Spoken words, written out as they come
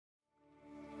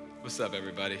What's up,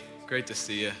 everybody? Great to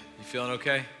see you. You feeling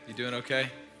okay? You doing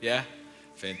okay? Yeah?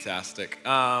 Fantastic.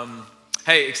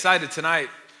 Hey, excited tonight.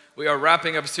 We are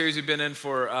wrapping up a series we've been in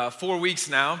for 4 weeks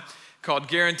now called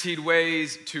Guaranteed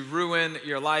Ways to Ruin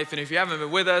Your Life. And if you haven't been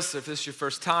with us, if this is your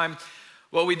first time,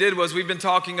 what we did was we've been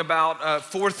talking about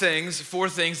four things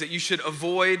that you should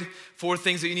avoid, 4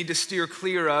 things that you need to steer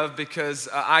clear of, because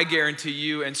I guarantee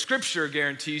you, and Scripture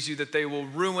guarantees you, that they will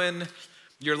ruin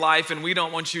your life, and we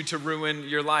don't want you to ruin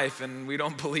your life, and we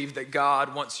don't believe that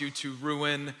God wants you to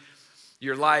ruin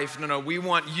your life. No, we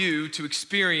want you to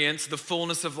experience the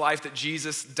fullness of life that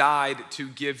Jesus died to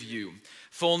give you.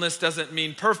 Fullness doesn't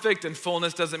mean perfect, and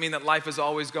fullness doesn't mean that life is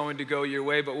always going to go your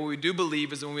way, but what we do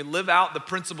believe is when we live out the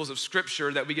principles of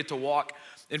Scripture that we get to walk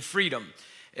in freedom.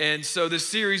 And so this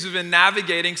series we've been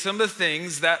navigating some of the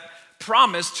things that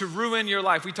promise to ruin your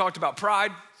life. We talked about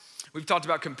pride, we've talked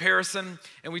about comparison,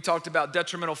 and we talked about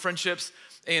detrimental friendships.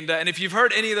 And if you've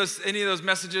heard any of those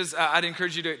messages, I'd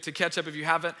encourage you to catch up if you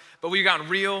haven't. But we've gotten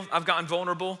real. I've gotten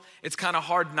vulnerable. It's kind of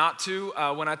hard not to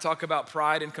when I talk about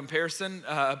pride and comparison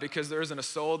because there isn't a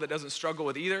soul that doesn't struggle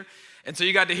with either. And so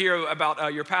you got to hear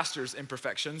about your pastor's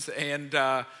imperfections.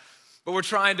 But we're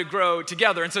trying to grow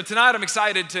together. And so tonight I'm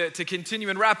excited to continue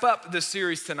and wrap up this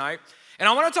series tonight. And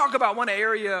I want to talk about one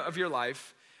area of your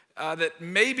life that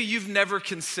maybe you've never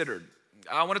considered.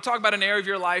 I want to talk about an area of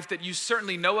your life that you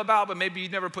certainly know about, but maybe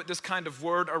you've never put this kind of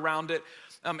word around it.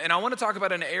 And I want to talk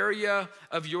about an area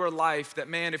of your life that,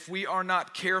 man, if we are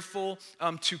not careful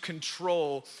to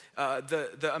control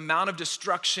the amount of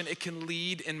destruction it can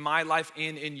lead in my life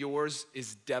and in yours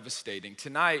is devastating.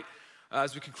 Tonight,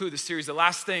 as we conclude this series, the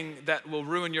last thing that will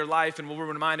ruin your life and will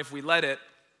ruin mine if we let it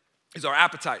is our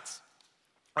appetites.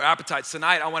 Our appetites.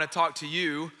 Tonight, I want to talk to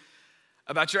you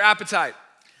about your appetite.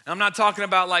 I'm not talking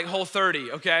about like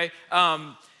Whole30, okay?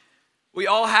 We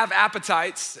all have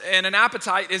appetites, and an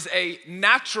appetite is a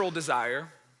natural desire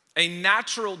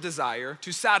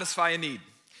to satisfy a need.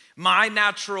 My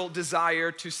natural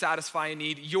desire to satisfy a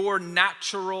need, your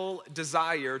natural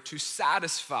desire to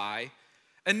satisfy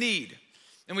a need.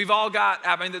 And we've all got,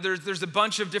 there's a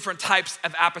bunch of different types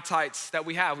of appetites that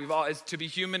we have. To be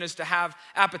human is to have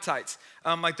appetites.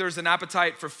 Like there's an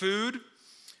appetite for food,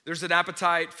 there's an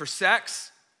appetite for sex,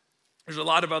 there's a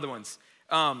lot of other ones.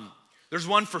 There's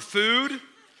one for food.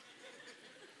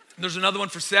 There's another one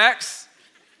for sex.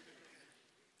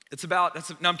 No,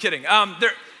 I'm kidding.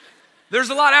 There's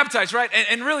a lot of appetites, right?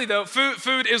 And really though,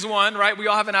 food is one, right? We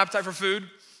all have an appetite for food.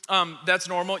 That's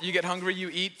normal. You get hungry, you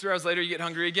eat. 3 hours later, you get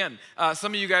hungry again.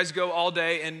 Some of you guys go all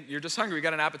day and you're just hungry. You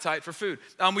got an appetite for food.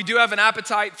 We do have an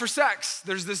appetite for sex.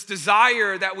 There's this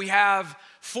desire that we have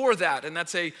for that, and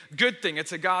that's a good thing.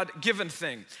 It's a God-given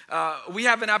thing. We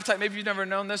have an appetite. Maybe you've never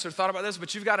known this or thought about this,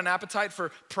 but you've got an appetite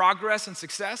for progress and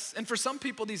success. And for some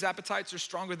people, these appetites are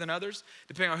stronger than others,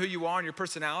 depending on who you are and your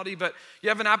personality. But you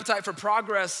have an appetite for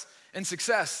progress and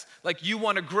success. Like you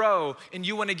want to grow and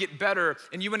you want to get better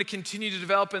and you want to continue to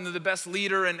develop into the best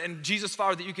leader and Jesus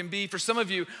follower that you can be. For some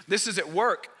of you, this is at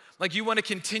work. Like you want to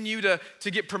continue to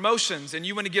get promotions and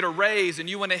you want to get a raise and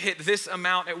you want to hit this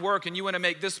amount at work and you want to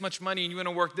make this much money and you want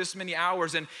to work this many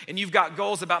hours and you've got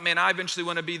goals about, man, I eventually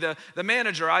want to be the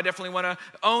manager. I definitely want to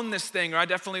own this thing, or I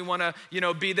definitely want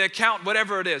to, be the accountant,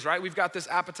 whatever it is, right? We've got this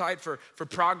appetite for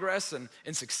progress and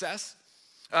success,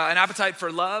 an appetite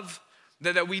for love.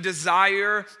 That we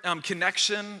desire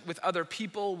connection with other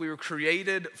people. We were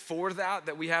created for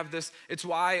that we have this. It's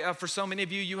why for so many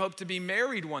of you, you hope to be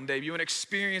married one day. You want to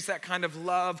experience that kind of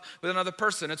love with another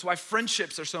person. It's why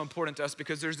friendships are so important to us,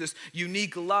 because there's this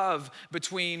unique love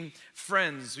between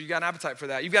friends. You got an appetite for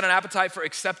that. You've got an appetite for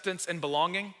acceptance and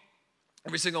belonging.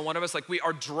 Every single one of us, like we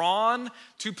are drawn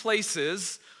to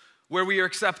places where we are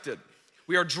accepted.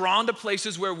 We are drawn to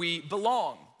places where we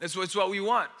belong. It's what we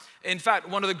want. In fact,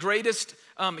 one of the greatest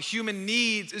human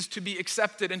needs is to be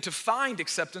accepted and to find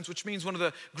acceptance, which means one of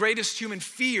the greatest human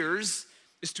fears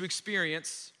is to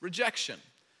experience rejection.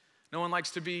 No one likes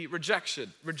to be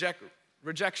rejection.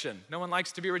 No one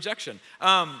likes to be rejection.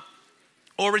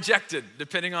 Or rejected,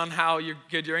 depending on how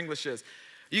good your English is.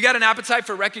 You got an appetite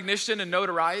for recognition and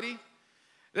notoriety?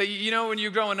 You know, when you're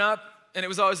growing up and it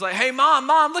was always like, hey, mom,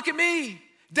 look at me.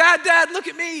 Dad, look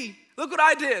at me. Look what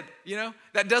I did,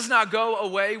 That does not go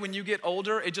away when you get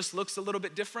older. It just looks a little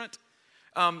bit different.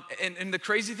 And the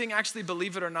crazy thing, actually,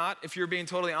 believe it or not, if you're being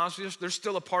totally honest with you, there's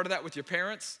still a part of that with your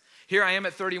parents. Here I am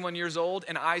at 31 years old,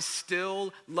 and I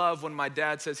still love when my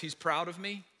dad says he's proud of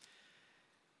me.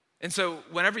 And so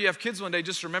whenever you have kids one day,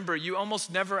 just remember, you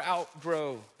almost never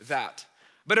outgrow that.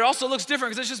 But it also looks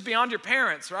different because it's just beyond your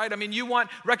parents, right? I mean, you want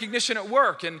recognition at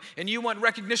work and you want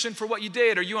recognition for what you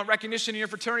did, or you want recognition in your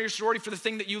fraternity or sorority for the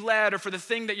thing that you led, or for the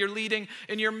thing that you're leading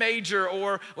in your major,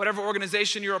 or whatever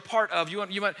organization you're a part of. You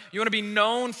want to be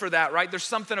known for that, right? There's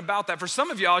something about that. For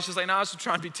some of y'all, it's just like, no, I was just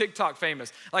trying to be TikTok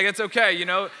famous. Like, it's okay, you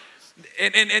know?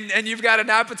 And you've got an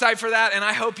appetite for that, and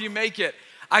I hope you make it.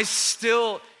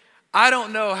 I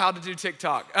don't know how to do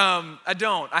TikTok. I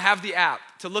don't. I have the app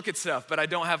to look at stuff, but I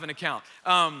don't have an account.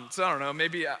 So I don't know.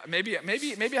 Maybe I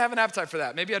have an appetite for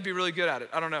that. Maybe I'd be really good at it.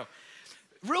 I don't know.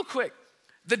 Real quick,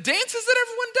 the dances that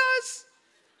everyone does,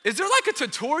 is there like a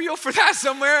tutorial for that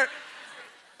somewhere?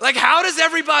 Like, how does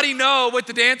everybody know what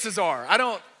the dances are?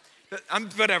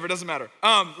 Whatever, doesn't matter.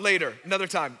 Later, another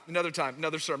time,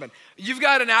 another sermon. You've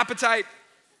got an appetite.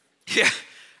 Yeah,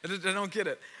 I don't get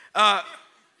it.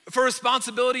 For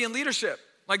responsibility and leadership.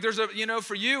 Like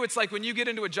for you, it's like when you get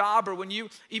into a job, or when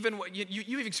you've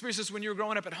experienced this when you were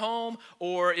growing up at home,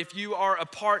 or if you are a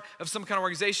part of some kind of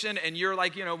organization and you're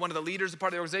like, one of the leaders, a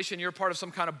part of the organization, you're a part of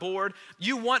some kind of board,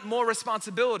 you want more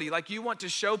responsibility. Like, you want to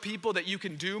show people that you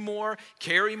can do more,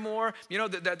 carry more.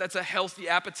 That's a healthy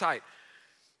appetite.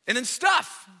 And then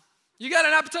stuff. You got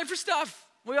an appetite for stuff.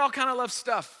 We all kind of love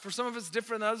stuff. For some of us,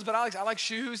 different than others, but I like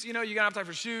shoes. You got an appetite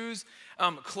for shoes,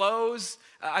 clothes.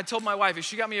 I told my wife, if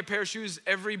she got me a pair of shoes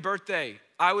every birthday,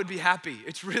 I would be happy.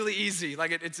 It's really easy. Like,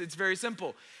 it's very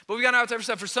simple. But we got an appetite for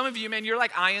stuff. For some of you, man, you're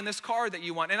like eyeing this car that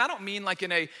you want. And I don't mean like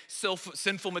in a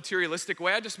sinful, materialistic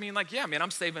way. I just mean like, yeah, man, I'm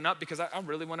saving up because I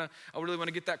really want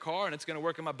to get that car, and it's going to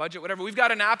work in my budget, whatever. We've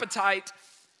got an appetite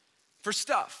for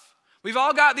stuff. We've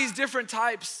all got these different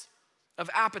types of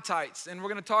appetites, and we're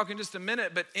going to talk in just a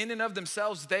minute, but in and of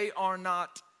themselves, they are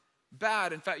not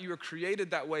bad. In fact, you were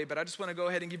created that way, but I just want to go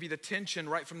ahead and give you the tension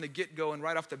right from the get-go and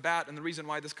right off the bat, and the reason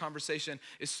why this conversation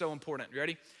is so important. You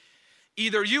ready?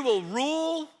 Either you will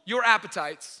rule your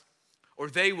appetites, or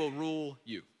they will rule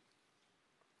you.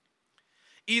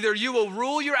 Either you will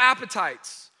rule your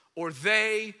appetites, or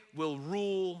they will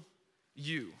rule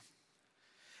you.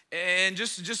 And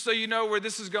just so you know where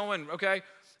this is going, okay?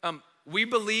 We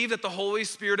believe that the Holy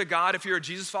Spirit of God, if you're a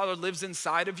Jesus follower, lives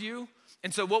inside of you.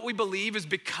 And so what we believe is,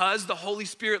 because the Holy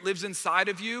Spirit lives inside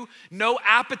of you, no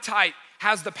appetite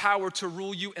has the power to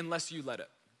rule you unless you let it.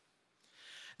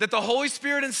 That the Holy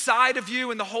Spirit inside of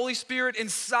you and the Holy Spirit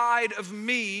inside of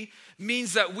me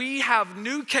means that we have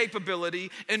new capability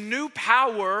and new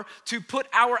power to put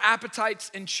our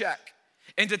appetites in check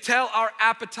and to tell our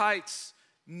appetites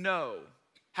no.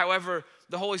 However,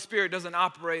 the Holy Spirit doesn't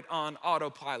operate on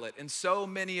autopilot, and so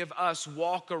many of us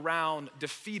walk around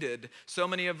defeated. So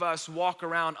many of us walk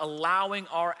around allowing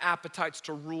our appetites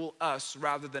to rule us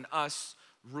rather than us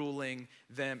ruling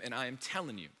them. And I am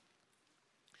telling you,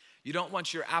 you don't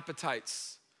want your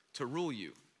appetites to rule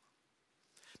you.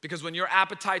 Because when your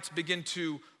appetites begin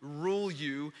to rule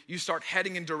you, you start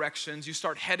heading in directions, you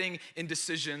start heading in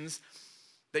decisions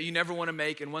that you never want to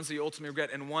make, and ones that you ultimately regret,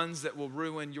 and ones that will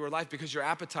ruin your life, because your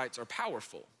appetites are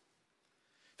powerful.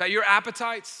 That your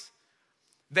appetites,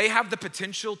 they have the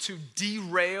potential to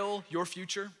derail your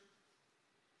future.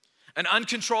 An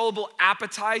uncontrollable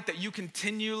appetite that you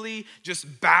continually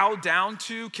just bow down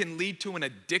to can lead to an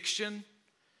addiction.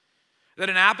 That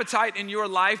an appetite in your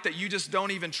life that you just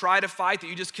don't even try to fight, that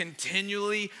you just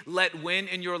continually let win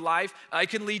in your life, it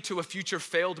can lead to a future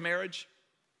failed marriage.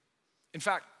 In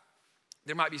fact,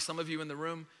 there might be some of you in the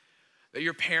room that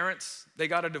your parents, they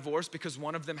got a divorce because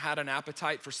one of them had an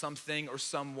appetite for something or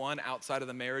someone outside of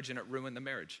the marriage, and it ruined the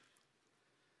marriage.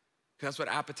 Because that's what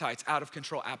appetites, out of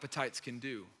control appetites can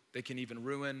do. They can even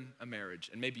ruin a marriage.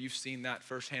 And maybe you've seen that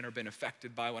firsthand or been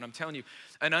affected by what I'm telling you.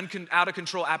 An out of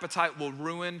control appetite will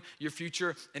ruin your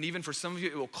future, and even for some of you,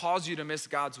 it will cause you to miss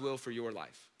God's will for your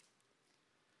life.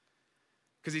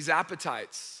 Because these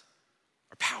appetites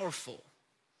are powerful.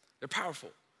 They're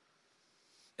powerful.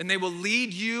 And they will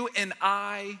lead you and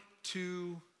I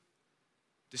to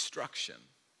destruction.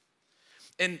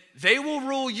 And they will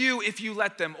rule you if you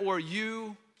let them, or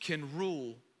you can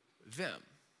rule them,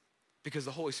 because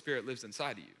the Holy Spirit lives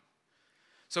inside of you.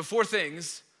 So 4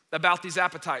 things about these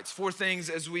appetites. 4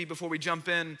 things before we jump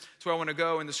in to where I want to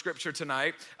go in the scripture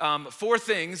tonight. 4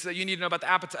 things that you need to know about the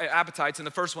appetites. And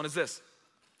the first one is this,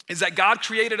 is that God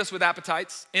created us with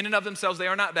appetites. In and of themselves, they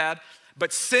are not bad,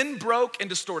 but sin broke and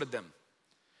distorted them.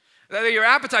 That your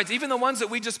appetites, even the ones that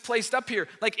we just placed up here,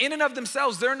 like in and of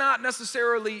themselves, they're not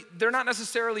necessarily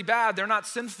bad. They're not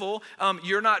sinful.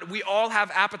 We all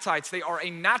have appetites. They are a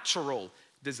natural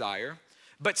desire,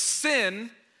 but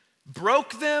sin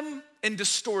broke them and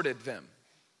distorted them.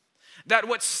 That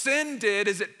what sin did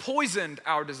is it poisoned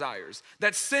our desires.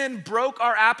 That sin broke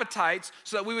our appetites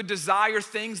so that we would desire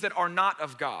things that are not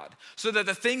of God. So that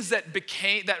the things that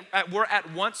were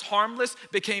at once harmless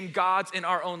became gods in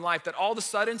our own life. That all of a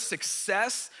sudden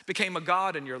success became a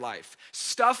god in your life.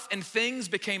 Stuff and things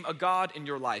became a god in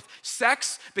your life.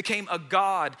 Sex became a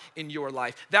god in your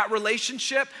life. That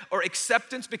relationship or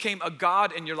acceptance became a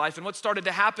god in your life. And what started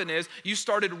to happen is you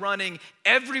started running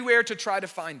everywhere to try to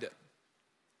find it.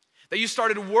 That you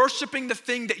started worshiping the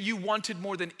thing that you wanted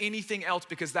more than anything else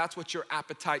because that's what your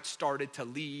appetite started to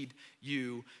lead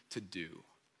you to do.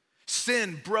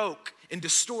 Sin broke and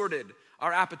distorted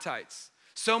our appetites,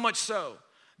 so much so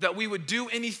that we would do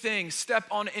anything, step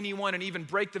on anyone, and even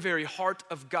break the very heart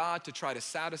of God to try to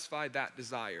satisfy that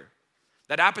desire.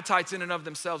 That appetites in and of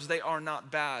themselves, they are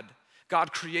not bad.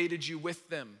 God created you with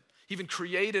them. He even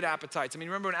created appetites. I mean,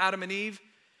 remember when Adam and Eve,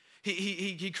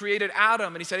 He created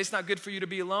Adam, and he said, it's not good for you to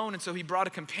be alone. And so he brought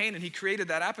a companion. He created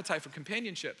that appetite for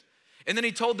companionship. And then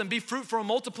he told them, be fruitful and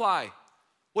multiply.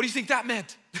 What do you think that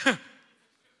meant?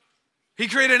 He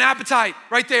created an appetite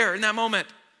right there in that moment.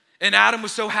 And Adam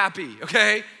was so happy,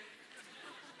 okay?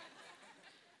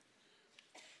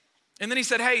 And then he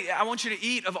said, hey, I want you to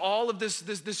eat of all of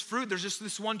this fruit. There's just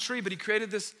this one tree, but he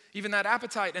created this, even that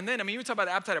appetite. And then, I mean, you talk about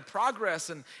the appetite of progress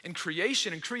and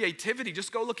creation and creativity.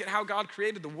 Just go look at how God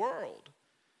created the world.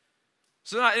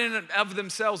 So they're not in and of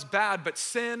themselves bad, but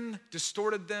sin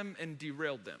distorted them and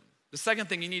derailed them. The second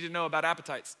thing you need to know about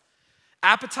appetites.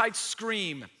 Appetites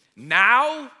scream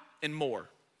now and more.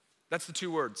 That's the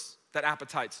two words that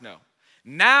appetites know.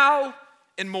 Now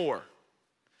and more.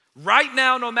 Right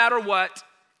now, no matter what,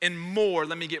 and more,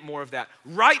 let me get more of that.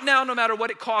 Right now, no matter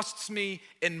what it costs me,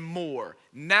 and more.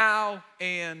 Now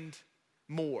and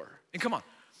more. And come on,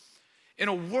 in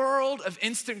a world of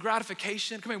instant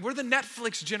gratification, come on, we're the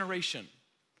Netflix generation.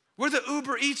 We're the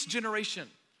Uber Eats generation.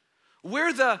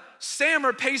 We're the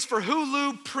Sammer pays for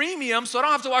Hulu Premium so I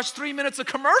don't have to watch 3 minutes of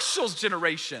commercials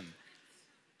generation.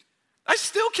 I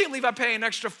still can't believe I pay an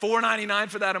extra $4.99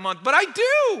 for that a month, but I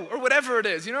do, or whatever it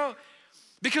is,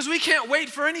 because we can't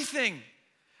wait for anything.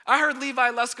 I heard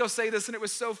Levi Lesko say this, and it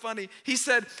was so funny. He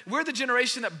said, we're the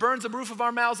generation that burns the roof of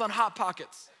our mouths on Hot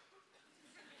Pockets.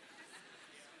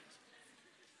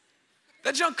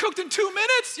 That junk cooked in 2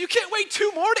 minutes. You can't wait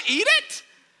 2 more to eat it.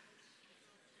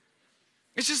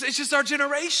 It's just our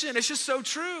generation. It's just so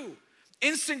true.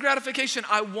 Instant gratification.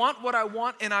 I want what I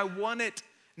want, and I want it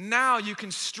now. You can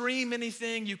stream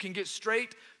anything. You can get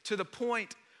straight to the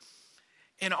point.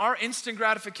 In our instant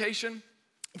gratification,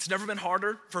 it's never been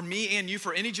harder for me and you,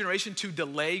 for any generation, to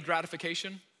delay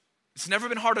gratification. It's never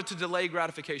been harder to delay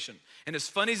gratification. And as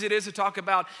funny as it is to talk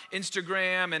about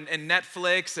Instagram and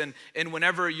Netflix and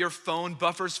whenever your phone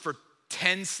buffers for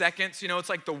 10 seconds, it's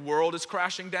like the world is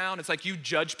crashing down. It's like you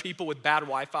judge people with bad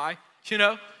Wi-Fi,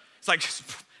 It's like,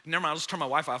 never mind, I'll just turn my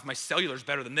Wi-Fi off. My cellular's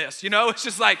better than this, It's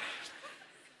just like,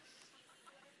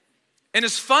 and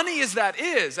as funny as that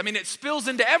is, I mean, it spills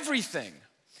into everything.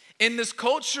 In this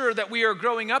culture that we are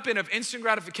growing up in of instant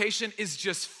gratification is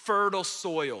just fertile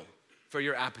soil for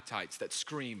your appetites that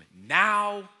scream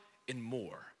now and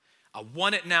more. I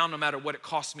want it now no matter what it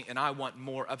costs me, and I want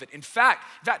more of it. In fact,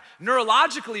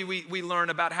 neurologically we learn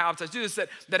about how appetites do this,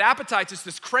 that appetites is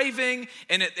this craving,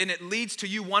 and it leads to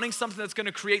you wanting something that's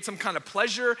gonna create some kind of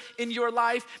pleasure in your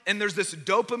life. And there's this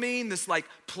dopamine, this like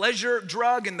pleasure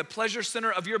drug in the pleasure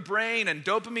center of your brain, and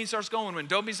dopamine starts going. When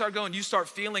dopamine starts going, you start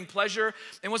feeling pleasure.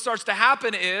 And what starts to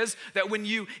happen is that when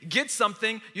you get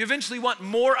something, you eventually want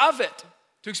more of it,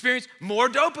 to experience more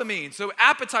dopamine. So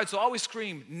appetites will always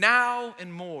scream now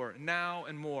and more, now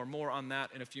and more. More on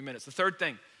that in a few minutes. The third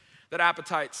thing that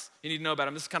appetites, you need to know about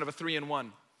them, this is kind of a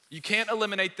 3-in-1. You can't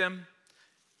eliminate them,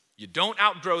 you don't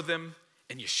outgrow them,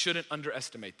 and you shouldn't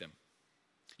underestimate them.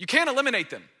 You can't eliminate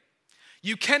them.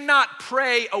 You cannot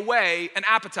pray away an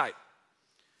appetite.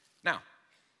 Now,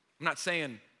 I'm not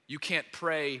saying you can't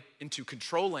pray into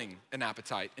controlling an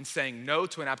appetite and saying no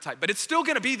to an appetite, but it's still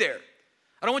gonna be there.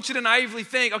 I don't want you to naively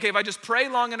think, okay, if I just pray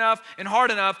long enough and hard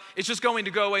enough, it's just going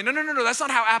to go away. No, that's not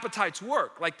how appetites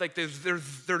work. Like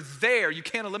they're there, you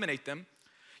can't eliminate them.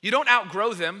 You don't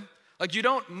outgrow them, like you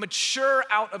don't mature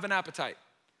out of an appetite.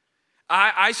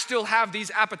 I still have these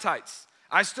appetites.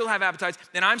 I still have appetites,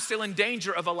 and I'm still in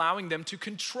danger of allowing them to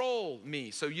control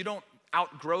me. So you don't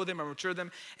outgrow them or mature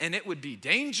them, and it would be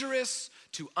dangerous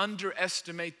to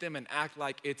underestimate them and act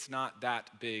like it's not that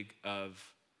big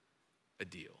of a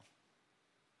deal.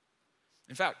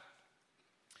 In fact,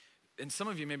 and some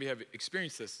of you maybe have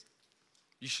experienced this.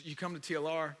 You come to TLR,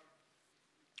 or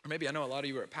maybe I know a lot of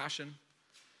you are at Passion,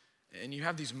 And you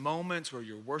have these moments where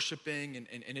you're worshiping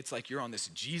and it's like you're on this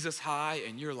Jesus high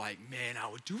and you're like, man, I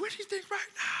would do anything right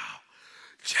now.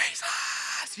 Jesus,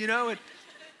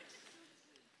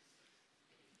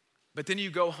 But then you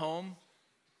go home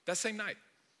that same night.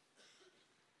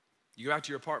 You go back to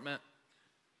your apartment,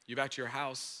 you go back to your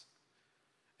house,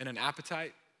 and an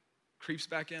appetite creeps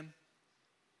back in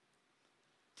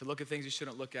to look at things you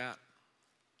shouldn't look at,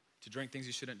 to drink things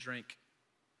you shouldn't drink,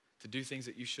 to do things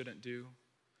that you shouldn't do.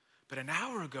 But an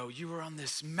hour ago, you were on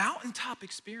this mountaintop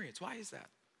experience. Why is that?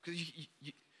 Because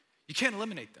you can't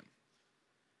eliminate them.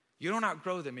 You don't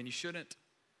outgrow them, and you shouldn't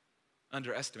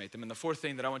underestimate them. And the fourth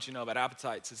thing that I want you to know about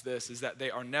appetites is that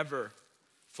they are never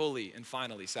fully and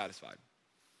finally satisfied.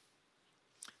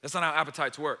 That's not how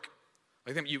appetites work.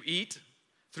 Like them, you eat,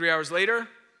 3 hours later,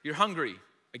 you're hungry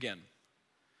again.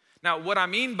 Now, what I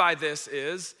mean by this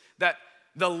is that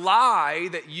the lie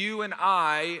that you and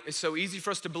I, is so easy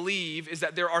for us to believe, is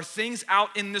that there are things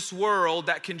out in this world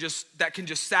that can just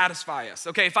satisfy us.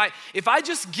 Okay, if I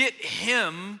just get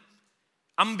him,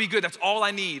 I'm gonna be good. That's all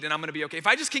I need, and I'm gonna be okay. If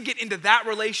I just can get into that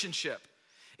relationship,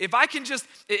 if I can just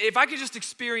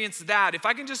experience that, if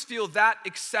I can just feel that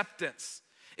acceptance,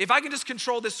 if I can just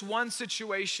control this one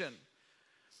situation,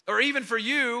 or even for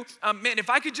you, man, if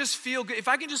I could just feel good, if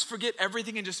I can just forget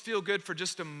everything and just feel good for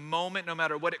just a moment, no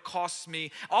matter what it costs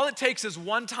me, all it takes is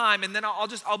one time, and then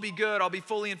I'll be good, I'll be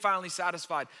fully and finally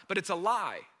satisfied. But it's a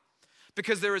lie,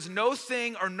 because there is no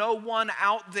thing or no one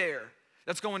out there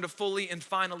that's going to fully and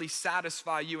finally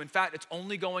satisfy you. In fact, it's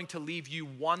only going to leave you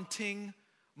wanting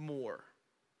more.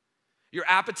 Your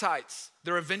appetites,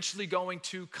 they're eventually going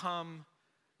to come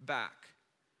back.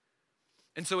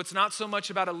 And so it's not so much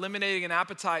about eliminating an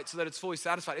appetite so that it's fully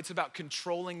satisfied. It's about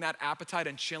controlling that appetite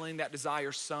and chilling that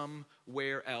desire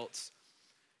somewhere else.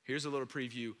 Here's a little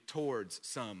preview towards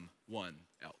someone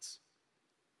else.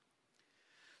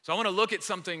 So I want to look at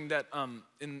something that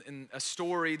in a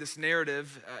story, this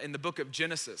narrative in the book of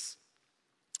Genesis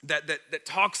that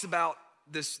talks about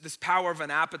this power of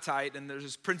an appetite, and there's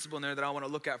this principle in there that I want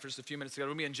to look at for just a few minutes ago.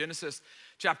 We're going to be in Genesis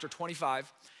chapter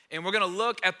 25, and we're going to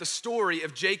look at the story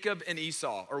of Jacob and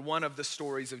Esau, or one of the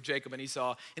stories of Jacob and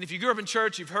Esau. And if you grew up in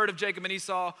church, you've heard of Jacob and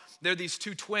Esau. They're these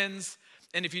two twins.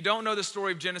 And if you don't know the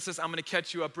story of Genesis, I'm going to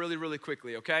catch you up really, really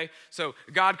quickly, okay? So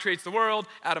God creates the world,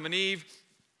 Adam and Eve.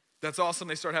 That's awesome.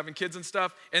 They start having kids and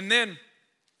stuff. And then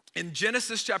in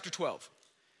Genesis chapter 12,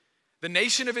 the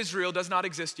nation of Israel does not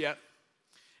exist yet.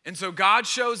 And so God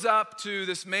shows up to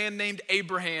this man named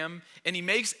Abraham, and he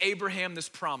makes Abraham this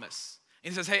promise.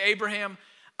 And he says, hey, Abraham,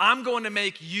 I'm going to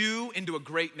make you into a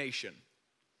great nation.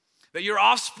 That your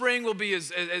offspring will be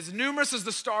as numerous as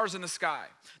the stars in the sky.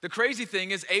 The crazy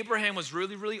thing is Abraham was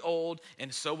really, really old,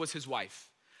 and so was his wife.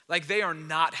 Like, they are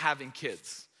not having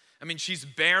kids. I mean, she's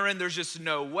barren, there's just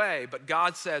no way. But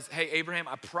God says, hey, Abraham,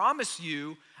 I promise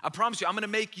you, I'm gonna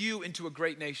make you into a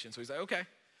great nation. So he's like, okay.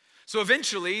 So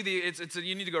eventually,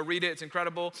 you need to go read it, it's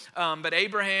incredible. But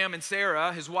Abraham and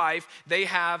Sarah, his wife, they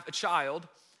have a child,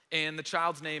 and the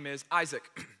child's name is Isaac.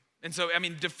 And so, I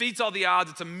mean, defeats all the odds.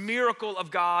 It's a miracle of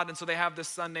God. And so they have this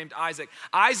son named Isaac.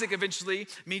 Isaac eventually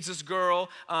meets this girl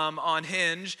on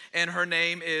Hinge, and her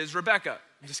name is Rebecca.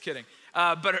 I'm just kidding.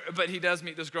 But he does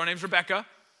meet this girl named Rebecca,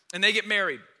 and they get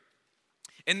married.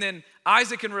 And then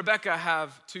Isaac and Rebecca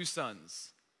have two sons,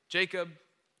 Jacob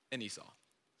and Esau.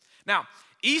 Now,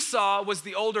 Esau was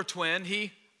the older twin.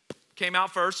 He came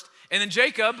out first. And then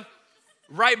Jacob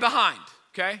right behind,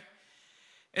 okay?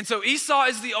 And so Esau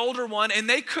is the older one, and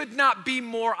they could not be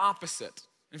more opposite.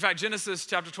 In fact, Genesis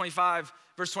chapter 25,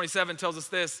 verse 27 tells us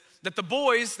this, that the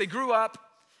boys, they grew up,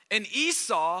 and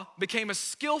Esau became a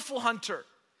skillful hunter,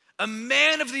 a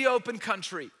man of the open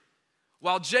country,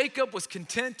 while Jacob was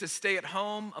content to stay at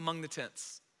home among the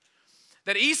tents.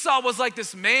 That Esau was like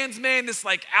this man's man, this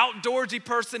like outdoorsy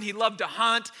person. He loved to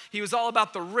hunt. He was all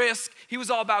about the risk. He was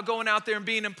all about going out there and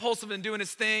being impulsive and doing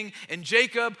his thing. And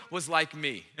Jacob was like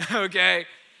me, okay?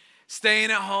 Staying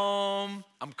at home,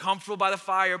 I'm comfortable by the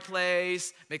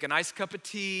fireplace, make a nice cup of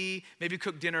tea, maybe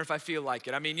cook dinner if I feel like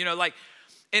it. I mean,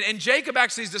 and Jacob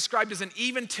actually is described as an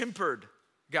even-tempered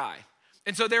guy.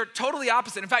 And so they're totally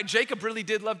opposite. In fact, Jacob really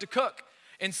did love to cook.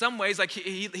 In some ways, like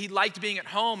he liked being at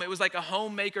home. It was like a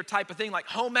homemaker type of thing. Like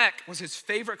home ec was his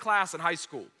favorite class in high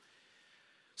school.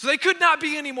 So they could not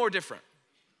be any more different.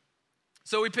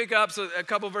 So we pick up, so a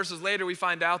couple verses later, we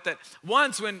find out that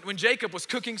once when Jacob was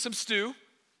cooking some stew,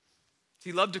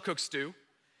 he loved to cook stew,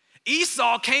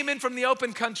 Esau came in from the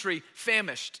open country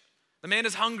famished. The man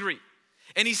is hungry.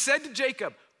 And he said to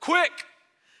Jacob, quick,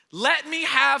 let me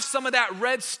have some of that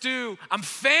red stew. I'm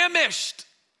famished.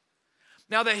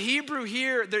 Now the Hebrew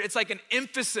here, it's like an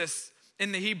emphasis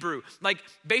in the Hebrew. Like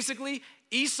basically,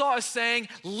 Esau is saying,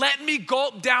 let me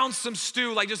gulp down some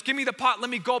stew. Like just give me the pot, let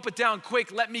me gulp it down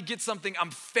quick. Let me get something,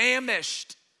 I'm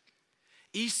famished.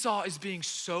 Esau is being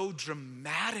so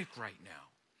dramatic right now.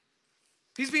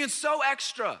 He's being so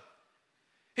extra.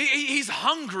 He's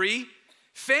hungry.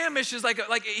 Famished is like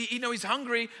he's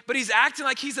hungry, but he's acting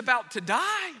like he's about to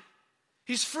die.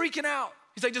 He's freaking out.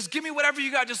 He's like, just give me whatever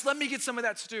you got. Just let me get some of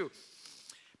that stew.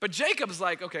 But Jacob's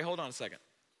like, okay, hold on a second.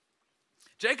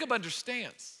 Jacob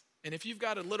understands. And if you've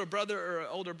got a little brother or an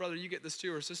older brother, you get this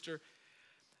too, or sister.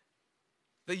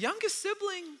 The youngest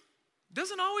sibling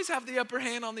doesn't always have the upper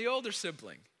hand on the older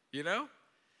sibling, you know?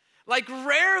 Like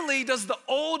rarely does the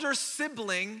older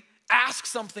sibling ask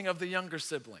something of the younger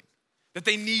sibling, that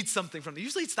they need something from them.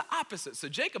 Usually it's the opposite. So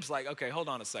Jacob's like, okay, hold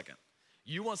on a second.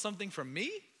 You want something from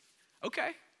me?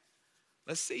 Okay,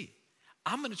 let's see.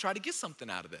 I'm gonna try to get something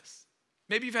out of this.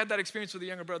 Maybe you've had that experience with a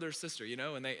younger brother or sister, you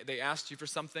know, and they asked you for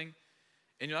something,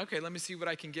 and you're like, okay, let me see what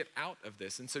I can get out of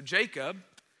this. And so Jacob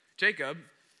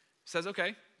says,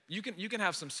 okay, you can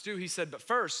have some stew. He said, but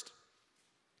first,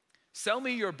 sell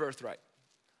me your birthright.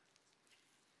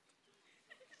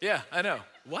 Yeah, I know.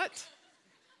 What?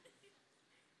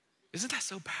 Isn't that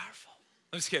so powerful?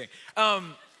 I'm just kidding.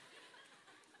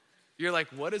 You're like,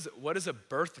 what is a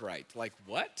birthright? Like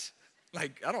what?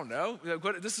 Like, I don't know.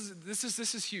 Like, this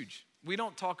is huge. We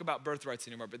don't talk about birthrights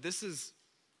anymore, but this is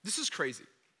crazy.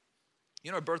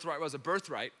 You know what a birthright was? A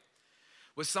birthright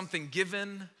was something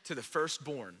given to the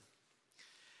firstborn.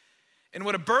 And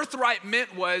what a birthright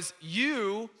meant was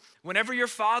whenever your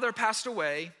father passed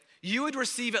away, you would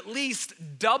receive at least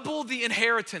double the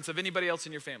inheritance of anybody else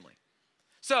in your family.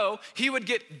 So he would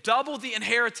get double the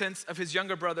inheritance of his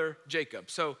younger brother, Jacob.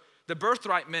 So the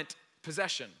birthright meant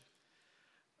possession.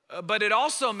 But it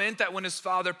also meant that when his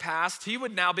father passed, he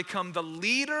would now become the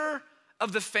leader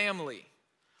of the family.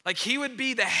 Like he would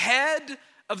be the head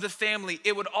of the family.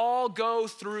 It would all go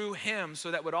through him.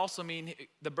 So that would also mean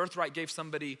the birthright gave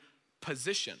somebody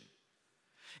position.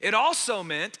 It also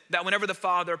meant that whenever the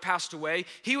father passed away,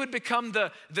 he would become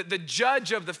the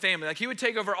judge of the family. Like he would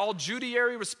take over all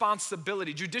judiciary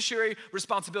responsibility,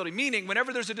 meaning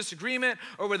whenever there's a disagreement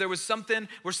or where there was something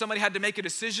where somebody had to make a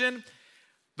decision,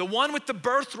 the one with the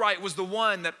birthright was the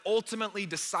one that ultimately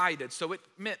decided. So it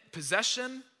meant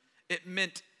possession,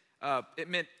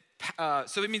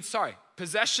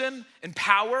 possession and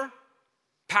power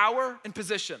and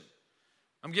position.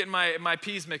 I'm getting my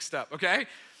P's mixed up, okay?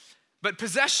 But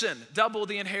possession, double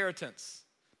the inheritance.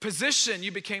 Position,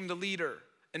 you became the leader.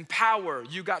 And power,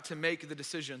 you got to make the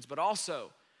decisions. But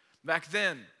also, back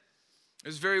then, it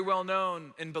was very well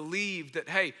known and believed that,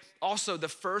 hey, also the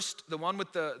one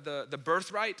with the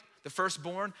birthright, the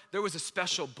firstborn, there was a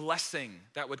special blessing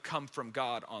that would come from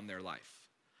God on their life.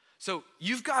 So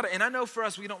you've got to, and I know for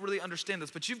us, we don't really understand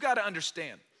this, but you've got to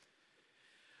understand.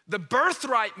 The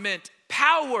birthright meant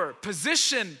power,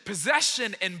 position,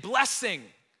 possession, and blessing.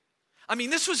 I mean,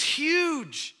 this was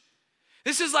huge.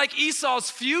 This is like Esau's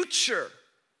future.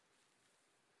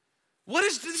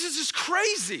 This is just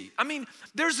crazy. I mean,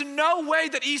 there's no way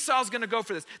that Esau's gonna go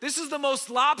for this. This is the most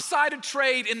lopsided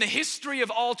trade in the history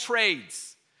of all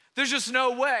trades. There's just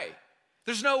no way.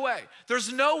 There's no way.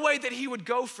 There's no way that he would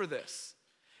go for this.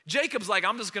 Jacob's like,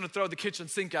 I'm just gonna throw the kitchen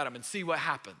sink at him and see what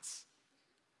happens.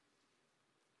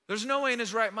 There's no way in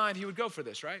his right mind he would go for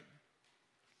this, right?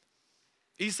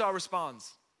 Esau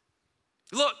responds,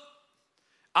 look,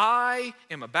 I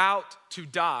am about to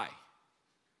die,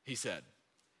 he said.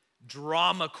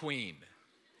 Drama queen.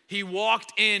 He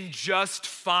walked in just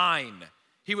fine.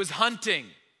 He was hunting.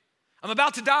 I'm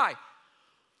about to die.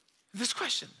 This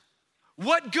question,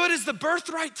 what good is the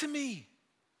birthright to me?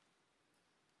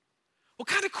 What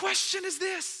kind of question is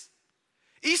this?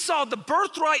 Esau, the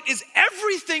birthright is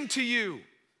everything to you.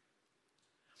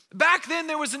 Back then,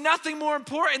 there was nothing more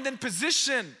important than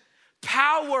position,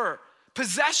 power,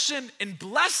 possession, and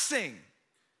blessing.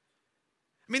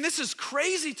 I mean, this is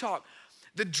crazy talk.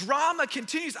 The drama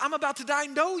continues. I'm about to die.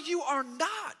 No, you are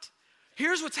not.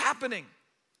 Here's what's happening.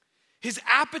 His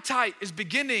appetite is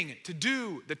beginning to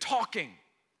do the talking.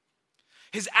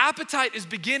 His appetite is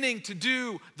beginning to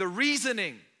do the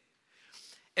reasoning.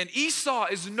 And Esau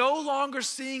is no longer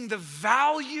seeing the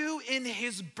value in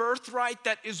his birthright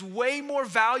that is way more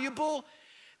valuable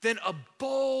than a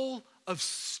bowl of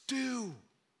stew.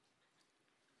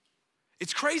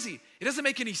 It's crazy. It doesn't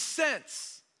make any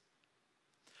sense.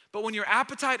 But when your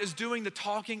appetite is doing the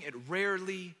talking, it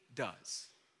rarely does.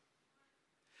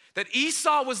 That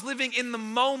Esau was living in the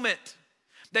moment.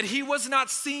 That he was not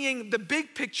seeing the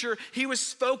big picture, he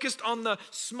was focused on the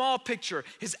small picture.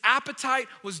 His appetite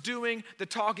was doing the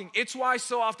talking. It's why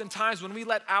so oftentimes when we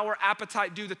let our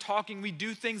appetite do the talking, we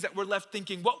do things that we're left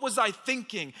thinking, what was I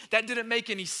thinking? That didn't make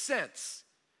any sense.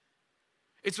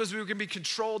 It's because we were gonna be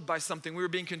controlled by something. We were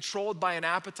being controlled by an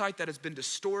appetite that has been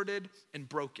distorted and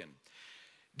broken.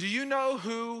 Do you know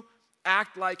who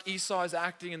act like Esau is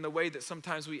acting in the way that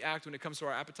sometimes we act when it comes to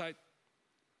our appetite?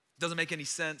 Doesn't make any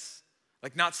sense.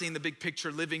 Like not seeing the big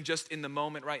picture, living just in the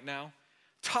moment right now.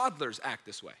 Toddlers act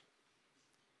this way.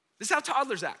 This is how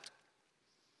toddlers act.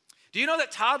 Do you know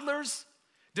that toddlers,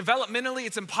 developmentally,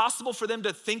 it's impossible for them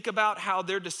to think about how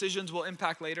their decisions will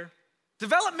impact later?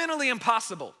 Developmentally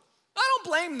impossible. I don't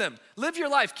blame them. Live your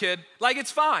life, kid. Like it's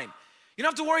fine. You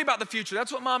don't have to worry about the future.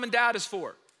 That's what mom and dad is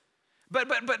for.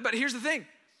 But here's the thing.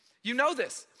 You know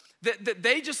this, that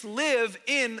they just live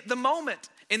in the moment.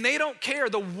 And they don't care.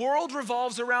 The world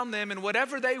revolves around them, and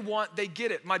whatever they want, they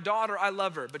get it. My daughter, I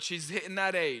love her, but she's hitting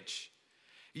that age.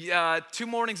 2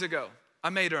 mornings ago, I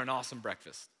made her an awesome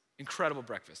breakfast, incredible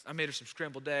breakfast. I made her some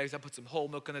scrambled eggs. I put some whole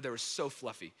milk in it. They were so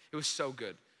fluffy. It was so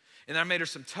good. And then I made her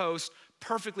some toast,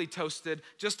 perfectly toasted,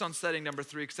 just on setting number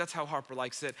 3, because that's how Harper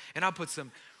likes it. And I put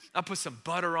some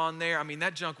butter on there. I mean,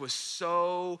 that junk was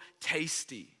so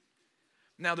tasty.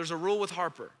 Now, there's a rule with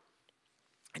Harper.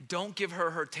 And don't give her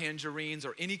her tangerines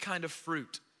or any kind of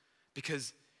fruit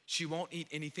because she won't eat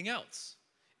anything else.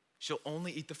 She'll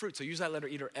only eat the fruit. So usually I let her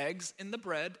eat her eggs and the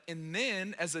bread. And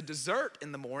then as a dessert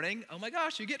in the morning, oh my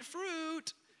gosh, you get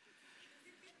fruit.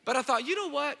 But I thought, you know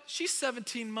what? She's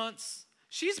 17 months.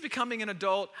 She's becoming an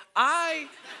adult. I'm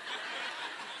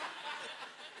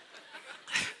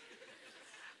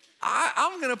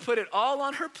gonna put it all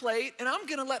on her plate and I'm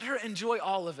gonna let her enjoy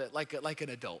all of it like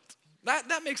an adult.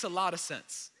 That makes a lot of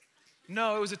sense.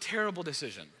 No, it was a terrible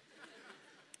decision.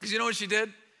 Because you know what she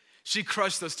did? She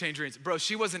crushed those tangerines. Bro,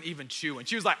 she wasn't even chewing.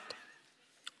 She was like,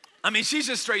 she's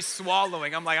just straight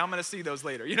swallowing. I'm like, I'm gonna see those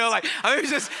later.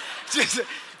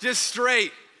 Just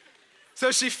straight.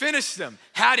 So she finished them,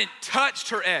 hadn't touched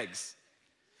her eggs.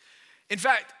 In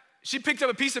fact, she picked up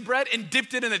a piece of bread and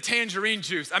dipped it in the tangerine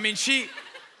juice.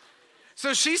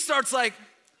 So she starts like,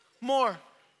 more,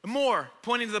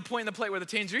 pointing to the point in the plate where the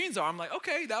tangerines are. I'm like,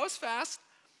 okay, that was fast.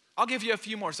 I'll give you a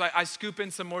few more. So I scoop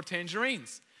in some more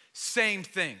tangerines. Same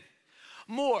thing.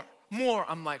 More.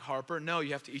 I'm like, Harper, no,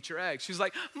 you have to eat your eggs. She's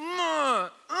like,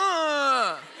 And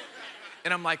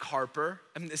I'm like, Harper,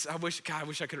 I wish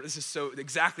I could, this is so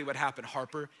exactly what happened.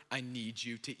 Harper, I need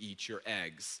you to eat your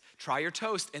eggs. Try your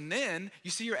toast. And then,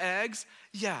 you see your eggs?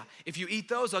 Yeah, if you eat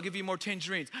those, I'll give you more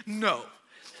tangerines. No.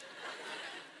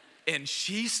 And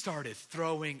she started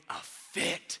throwing a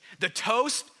fit. The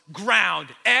toast, ground.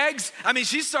 Eggs,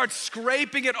 she starts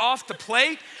scraping it off the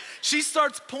plate. She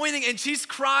starts pointing and she's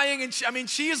crying and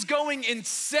she is going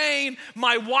insane.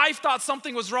 My wife thought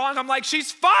something was wrong. I'm like,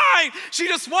 she's fine. She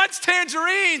just wants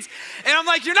tangerines. And I'm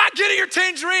like, you're not getting your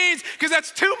tangerines because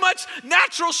that's too much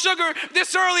natural sugar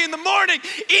this early in the morning.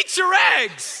 Eat your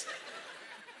eggs.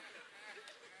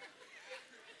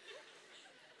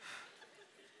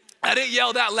 I didn't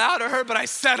yell that loud at her, but I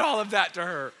said all of that to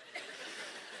her.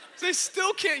 So I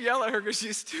still can't yell at her because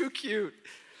she's too cute.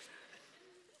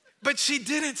 But she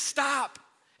didn't stop.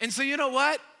 And so you know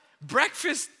what?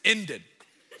 Breakfast ended.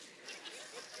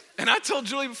 And I told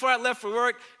Julie before I left for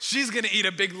work, she's gonna eat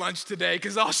a big lunch today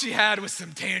because all she had was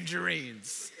some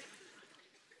tangerines.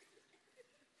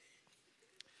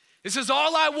 This is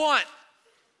all I want.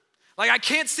 Like, I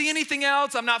can't see anything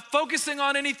else. I'm not focusing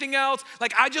on anything else.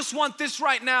 Like, I just want this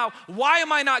right now. Why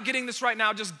am I not getting this right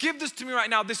now? Just give this to me right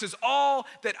now. This is all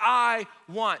that I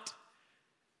want.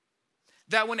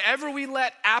 That whenever we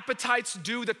let appetites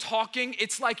do the talking,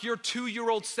 it's like your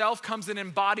 2-year-old self comes and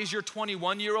embodies your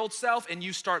 21-year-old self and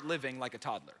you start living like a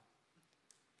toddler.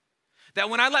 That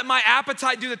when I let my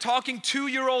appetite do the talking,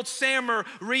 2-year-old Sammer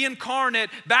reincarnate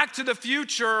back to the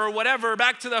future or whatever,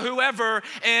 back to the whoever,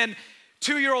 and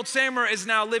 2-year-old Sammer is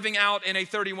now living out in a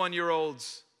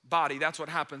 31-year-old's body. That's what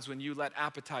happens when you let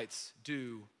appetites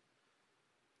do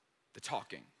the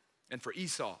talking. And for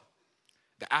Esau,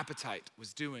 the appetite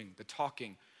was doing the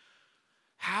talking.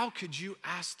 How could you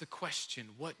ask the question,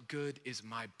 what good is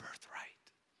my birthright?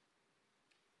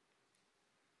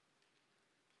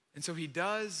 And so he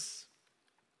does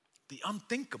the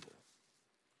unthinkable.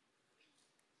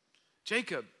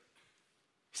 Jacob,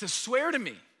 he says, swear to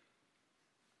me.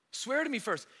 Swear to me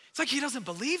first. It's like he doesn't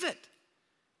believe it.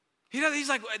 He's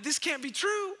like, this can't be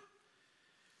true.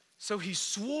 So he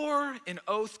swore an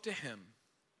oath to him,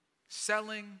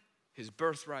 selling his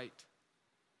birthright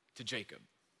to Jacob.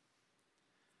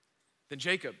 Then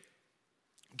Jacob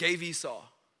gave Esau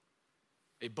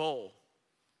a bowl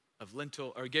of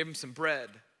lentil, or gave him some bread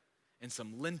and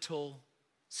some lentil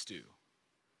stew.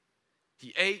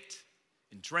 He ate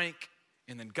and drank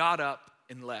and then got up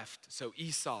and left. So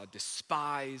Esau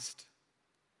despised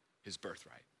his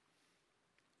birthright.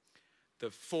 The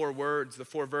four words, the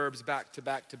four verbs back to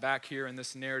back to back here in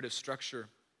this narrative structure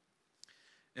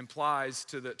implies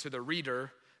to the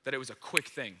reader that it was a quick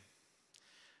thing.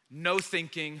 No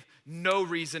thinking, no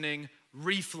reasoning,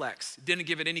 reflex. Didn't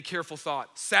give it any careful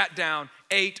thought. Sat down,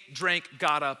 ate, drank,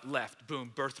 got up, left.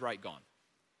 Boom, birthright gone.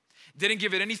 Didn't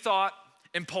give it any thought,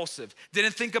 impulsive.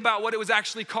 Didn't think about what it was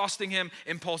actually costing him,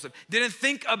 impulsive. Didn't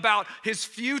think about his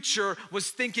future, was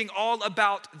thinking all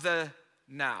about the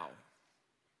now.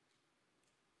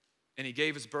 And he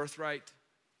gave his birthright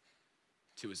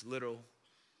to his little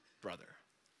brother.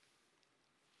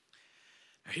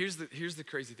 Now here's the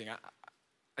crazy thing.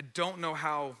 I don't know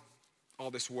how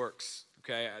all this works,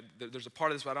 okay? There's a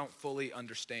part of this I don't fully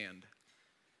understand.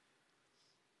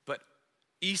 But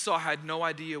Esau had no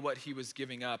idea what he was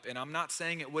giving up. And I'm not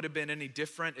saying it would have been any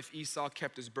different if Esau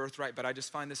kept his birthright, but I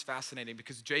just find this fascinating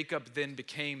because Jacob then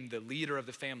became the leader of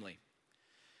the family.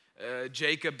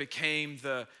 Jacob became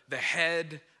the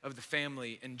head of the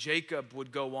family, and Jacob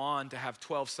would go on to have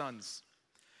 12 sons.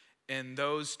 And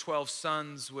those 12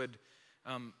 sons would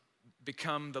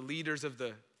become the leaders of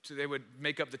so they would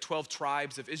make up the 12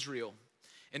 tribes of Israel.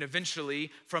 And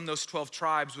eventually, from those 12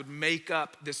 tribes would make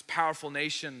up this powerful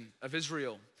nation of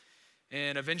Israel.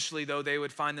 And eventually, though, they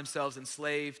would find themselves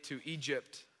enslaved to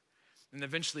Egypt. And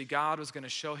eventually, God was going to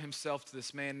show himself to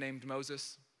this man named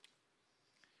Moses.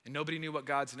 And nobody knew what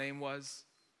God's name was.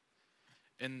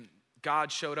 And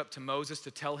God showed up to Moses to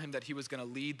tell him that he was going to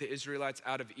lead the Israelites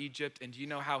out of Egypt. And do you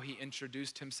know how he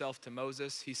introduced himself to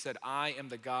Moses? He said, I am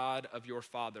the God of your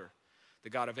father, the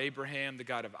God of Abraham, the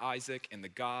God of Isaac, and the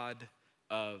God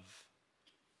of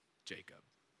Jacob.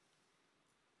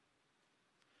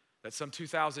 That some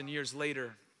 2,000 years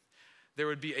later, there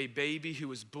would be a baby who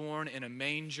was born in a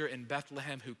manger in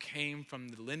Bethlehem who came from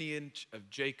the lineage of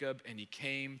Jacob, and he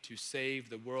came to save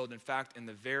the world. In fact, in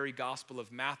the very Gospel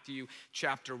of Matthew,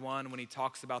 chapter 1, when he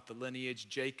talks about the lineage,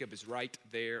 Jacob is right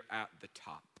there at the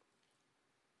top.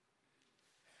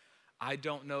 I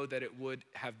don't know that it would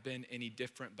have been any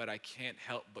different, but I can't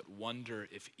help but wonder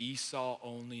if Esau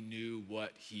only knew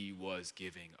what he was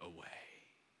giving away.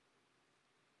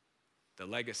 The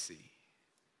legacy,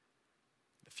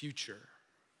 the future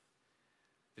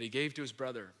that he gave to his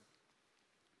brother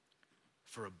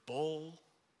for a bowl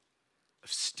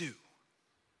of stew,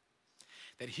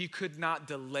 that he could not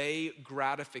delay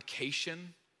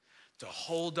gratification to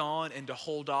hold on and to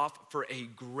hold off for a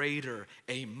greater,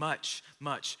 a much,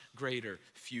 much greater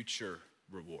future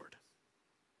reward.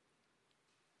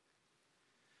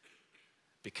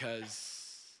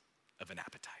 Because of an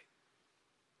appetite.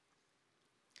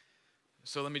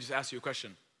 So let me just ask you a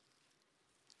question.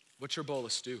 What's your bowl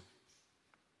of stew?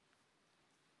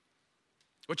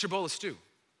 What's your bowl of stew?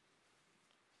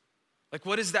 Like,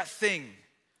 what is that thing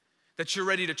that you're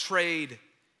ready to trade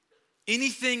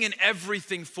anything and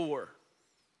everything for?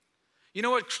 You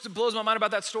know what blows my mind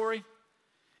about that story?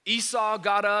 Esau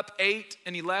got up, ate,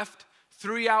 and he left.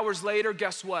 3 hours later,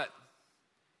 guess what?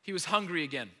 He was hungry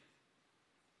again.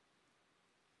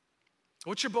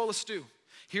 What's your bowl of stew?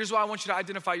 Here's why I want you to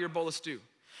identify your bowl of stew.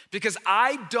 Because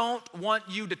I don't want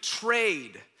you to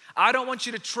trade. I don't want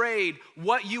you to trade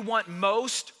what you want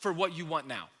most for what you want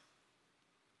now.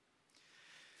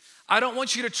 I don't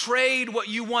want you to trade what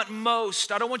you want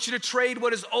most. I don't want you to trade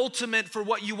what is ultimate for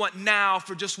what you want now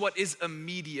for just what is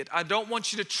immediate. I don't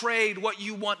want you to trade what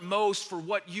you want most for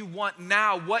what you want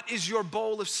now. What is your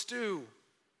bowl of stew?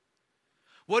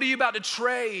 What are you about to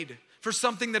trade for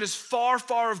something that is far,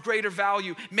 far of greater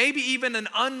value? Maybe even an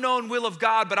unknown will of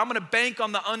God, but I'm gonna bank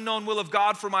on the unknown will of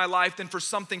God for my life than for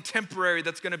something temporary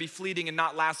that's gonna be fleeting and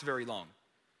not last very long.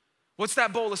 What's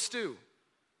that bowl of stew?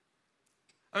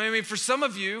 I mean, for some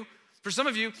of you,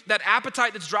 that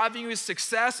appetite that's driving you is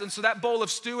success, and so that bowl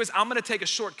of stew is, I'm gonna take a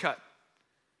shortcut.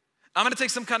 I'm gonna take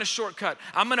some kind of shortcut.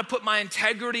 I'm gonna put my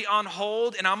integrity on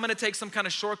hold, and I'm gonna take some kind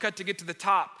of shortcut to get to the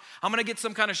top. I'm gonna get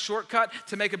some kind of shortcut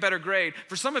to make a better grade.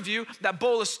 For some of you, that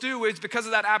bowl of stew is, because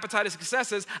of that appetite of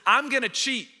success, is, I'm gonna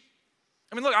cheat.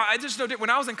 I mean, look, I just know, when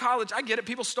I was in college, I get it,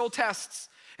 people stole tests.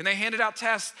 And they handed out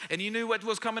tests, and you knew what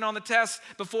was coming on the test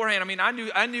beforehand. I mean, I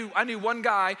knew one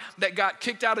guy that got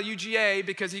kicked out of UGA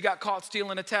because he got caught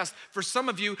stealing a test. For some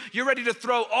of you, you're ready to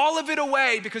throw all of it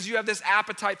away because you have this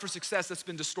appetite for success that's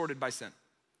been distorted by sin.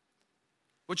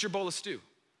 What's your bowl of stew?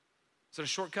 Is it a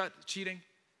shortcut, cheating?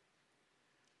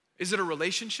 Is it a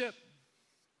relationship?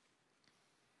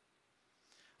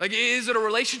 Like, is it a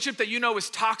relationship that you know is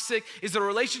toxic? Is it a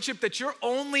relationship that you're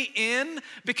only in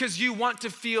because you want to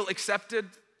feel accepted?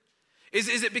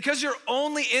 Is it because you're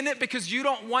only in it because you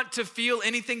don't want to feel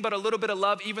anything but a little bit of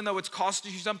love, even though it's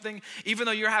costing you something, even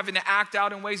though you're having to act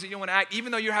out in ways that you don't want to act,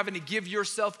 even though you're having to give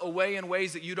yourself away in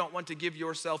ways that you don't want to give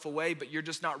yourself away, but you're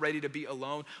just not ready to be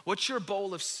alone? What's your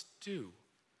bowl of stew?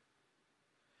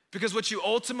 Because what you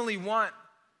ultimately want,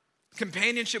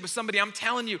 companionship with somebody, I'm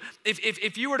telling you,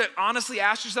 if you were to honestly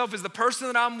ask yourself, is the person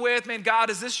that I'm with, man, God,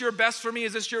 is this your best for me?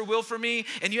 Is this your will for me?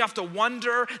 And you have to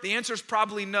wonder, the answer is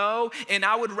probably no. And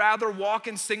I would rather walk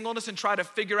in singleness and try to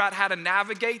figure out how to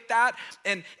navigate that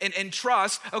and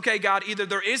trust, okay, God, either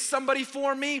there is somebody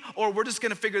for me or we're just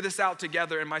gonna figure this out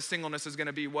together and my singleness is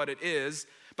gonna be what it is.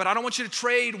 But I don't want you to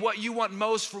trade what you want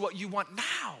most for what you want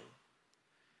now.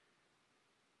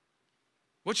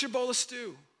 What's your bowl of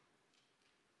stew?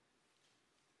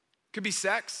 Could be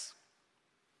sex.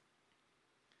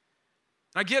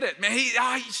 I get it, man.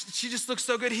 She just looks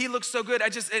so good. He looks so good.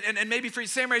 And maybe for you,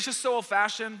 Samurai, it's just so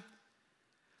old-fashioned.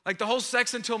 Like the whole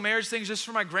sex until marriage thing is just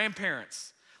for my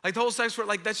grandparents. Like the whole sex for,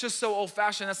 like, that's just so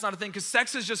old-fashioned. That's not a thing, because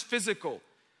sex is just physical.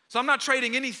 So I'm not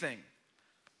trading anything.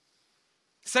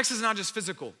 Sex is not just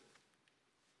physical.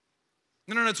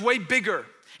 No, it's way bigger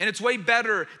and it's way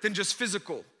better than just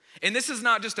physical. And this is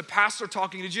not just a pastor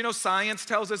talking. Did you know science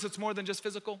tells us it's more than just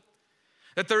physical?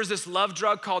 That there's this love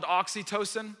drug called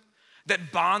oxytocin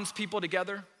that bonds people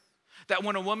together. That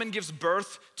when a woman gives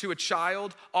birth to a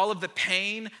child, all of the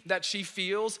pain that she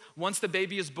feels, once the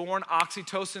baby is born,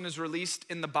 oxytocin is released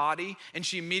in the body, and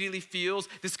she immediately feels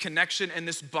this connection and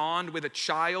this bond with a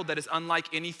child that is unlike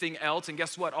anything else. And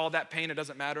guess what? All that pain, it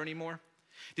doesn't matter anymore.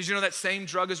 Did you know that same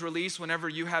drug is released whenever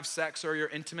you have sex or you're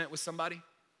intimate with somebody?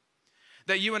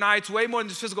 That you and I, it's way more than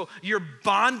just physical. You're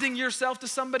bonding yourself to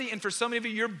somebody, and for so many of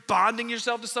you, you're bonding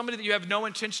yourself to somebody that you have no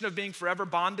intention of being forever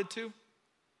bonded to.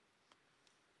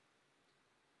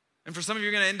 And for some of you,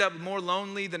 you're gonna end up more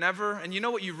lonely than ever. And you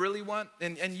know what you really want?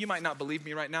 And you might not believe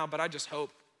me right now, but I just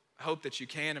hope that you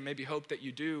can, and maybe hope that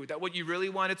you do. That what you really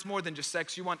want, it's more than just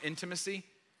sex. You want intimacy.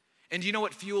 And do you know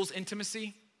what fuels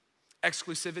intimacy?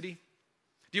 Exclusivity.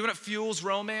 Do you know what fuels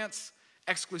romance?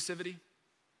 Exclusivity.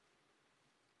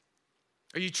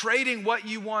 Are you trading what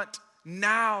you want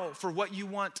now for what you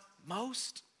want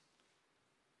most?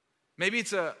 Maybe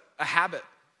it's a habit.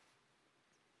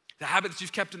 The habit that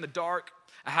you've kept in the dark,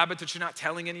 a habit that you're not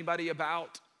telling anybody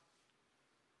about.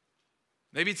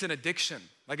 Maybe it's an addiction,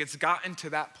 like it's gotten to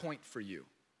that point for you.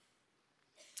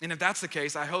 And if that's the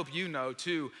case, I hope you know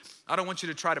too, I don't want you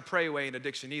to try to pray away an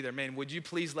addiction either. Man, would you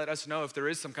please let us know if there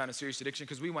is some kind of serious addiction,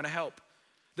 because we want to help.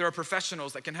 There are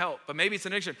professionals that can help, but maybe it's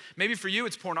an addiction. Maybe for you,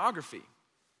 it's pornography.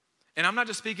 And I'm not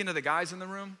just speaking to the guys in the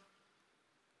room,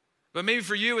 but maybe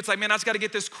for you, it's like, man, I just got to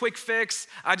get this quick fix.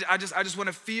 I just want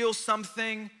to feel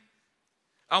something.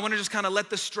 I want to just kind of let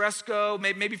the stress go.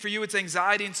 Maybe for you, it's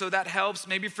anxiety, and so that helps.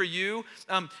 Maybe for you,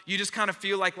 you just kind of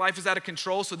feel like life is out of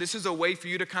control, so this is a way for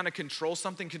you to kind of control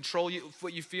something, control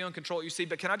what you feel and control what you see.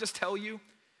 But can I just tell you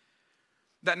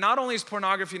that not only is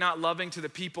pornography not loving to the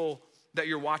people that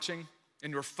you're watching,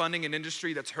 and you're funding an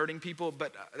industry that's hurting people,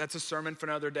 but that's a sermon for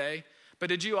another day. But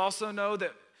did you also know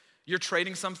that you're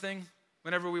trading something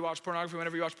whenever you watch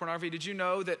pornography? Did you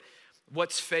know that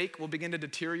what's fake will begin to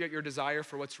deteriorate your desire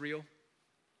for what's real?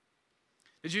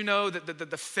 Did you know that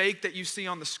the fake that you see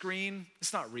on the screen,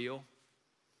 it's not real?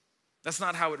 That's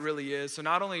not how it really is. So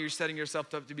not only are you setting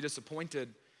yourself up to be disappointed,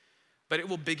 but it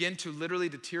will begin to literally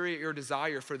deteriorate your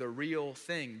desire for the real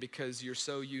thing because you're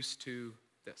so used to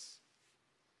this.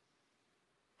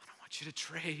 I don't want you to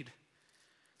trade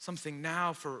something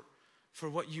now for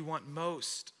what you want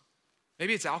most.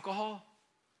 Maybe it's alcohol.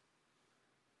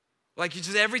 Like, you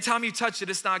just, every time you touch it,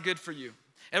 it's not good for you.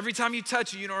 Every time you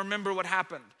touch it, you don't remember what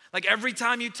happened. Like, every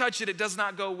time you touch it, it does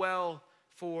not go well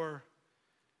for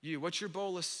you. What's your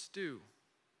bowl of stew?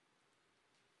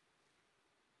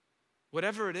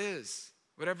 Whatever it is,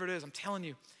 I'm telling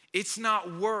you, it's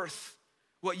not worth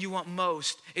what you want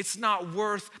most. It's not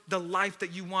worth the life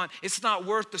that you want. It's not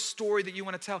worth the story that you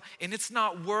want to tell. And it's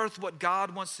not worth what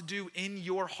God wants to do in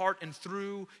your heart and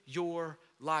through your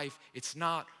life. It's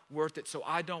not worth it. So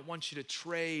I don't want you to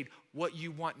trade what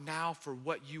you want now for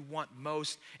what you want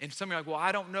most. And some of you are like, well,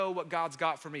 I don't know what God's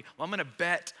got for me. Well, I'm gonna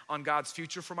bet on God's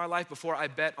future for my life before I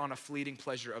bet on a fleeting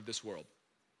pleasure of this world.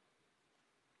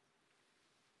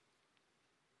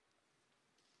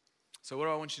 So what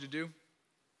do I want you to do?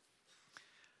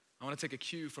 I want to take a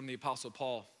cue from the Apostle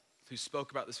Paul, who spoke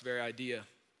about this very idea.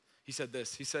 He said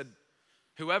this, he said,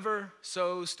 whoever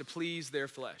sows to please their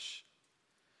flesh,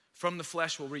 from the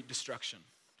flesh will reap destruction.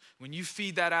 when you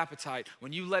feed that appetite,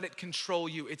 when you let it control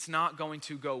you, it's not going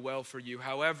to go well for you.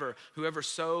 However, whoever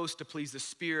sows to please the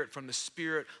Spirit, from the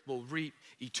Spirit will reap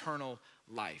eternal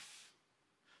life.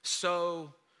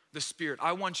 Sow the Spirit.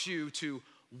 I want you to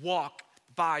walk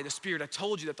by the Spirit. I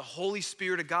told you that the Holy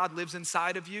Spirit of God lives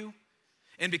inside of you.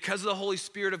 And because of the Holy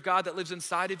Spirit of God that lives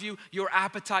inside of you, your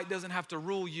appetite doesn't have to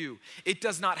rule you. It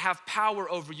does not have power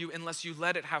over you unless you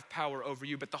let it have power over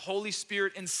you. But the Holy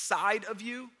Spirit inside of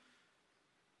you,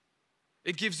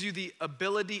 it gives you the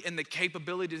ability and the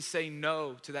capability to say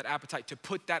no to that appetite, to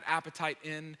put that appetite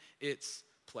in its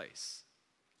place.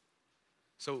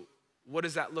 So what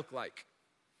does that look like?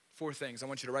 4 things. I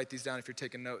want you to write these down if you're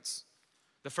taking notes.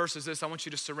 The first is this: I want you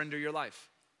to surrender your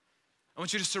life. I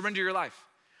want you to surrender your life.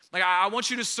 Like, I want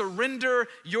you to surrender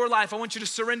your life. I want you to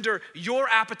surrender your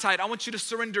appetite. I want you to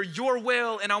surrender your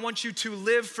will, and I want you to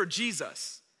live for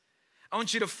Jesus. I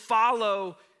want you to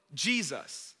follow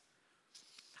Jesus.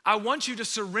 I want you to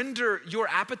surrender your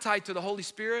appetite to the Holy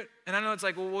Spirit. And I know it's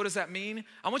like, well, what does that mean?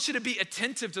 I want you to be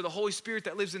attentive to the Holy Spirit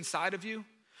that lives inside of you.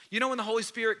 You know when the Holy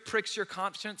Spirit pricks your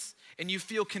conscience and you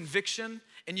feel conviction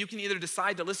and you can either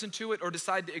decide to listen to it or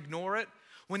decide to ignore it?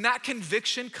 When that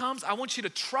conviction comes, I want you to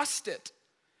trust it.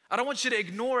 I don't want you to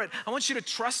ignore it. I want you to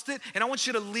trust it, and I want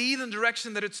you to lead in the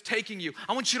direction that it's taking you.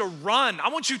 I want you to run. I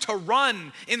want you to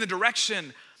run in the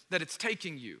direction that it's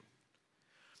taking you.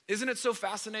 Isn't it so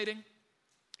fascinating?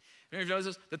 You've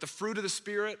noticed that the fruit of the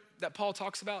Spirit that Paul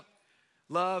talks about,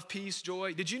 love, peace,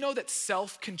 joy. Did you know that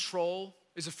self-control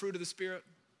is a fruit of the Spirit?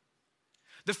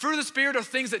 The fruit of the Spirit are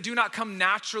things that do not come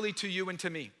naturally to you and to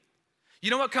me.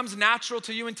 You know what comes natural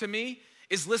to you and to me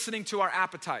is listening to our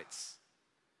appetites.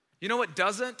 You know what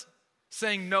doesn't?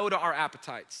 Saying no to our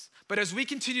appetites. But as we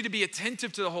continue to be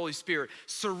attentive to the Holy Spirit,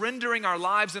 surrendering our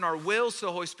lives and our wills to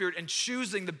the Holy Spirit and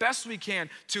choosing the best we can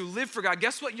to live for God,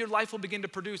 guess what your life will begin to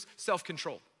produce?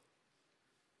 Self-control.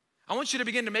 I want you to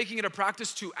begin to making it a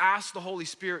practice to ask the Holy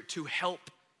Spirit to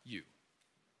help you.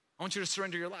 I want you to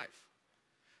surrender your life.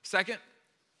 Second,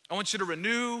 I want you to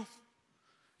renew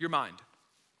your mind.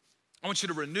 I want you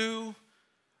to renew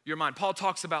your mind. Paul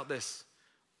talks about this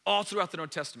all throughout the New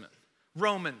Testament.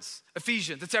 Romans,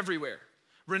 Ephesians, it's everywhere.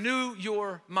 Renew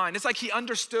your mind. It's like he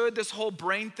understood this whole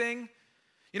brain thing.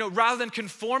 You know, rather than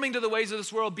conforming to the ways of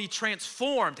this world, be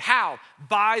transformed. How?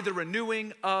 By the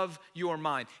renewing of your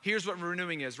mind. Here's what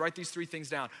renewing is. Write these 3 things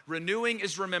down. Renewing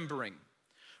is remembering.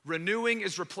 Renewing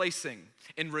is replacing.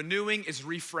 And renewing is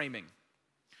reframing.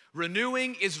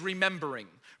 Renewing is remembering.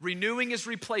 Renewing is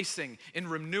replacing. And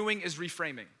renewing is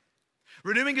reframing.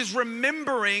 Renewing is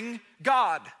remembering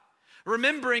God.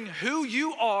 Remembering who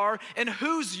you are and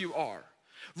whose you are.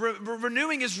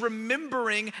 Renewing is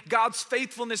remembering God's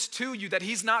faithfulness to you, that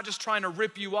he's not just trying to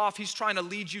rip you off, he's trying to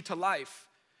lead you to life.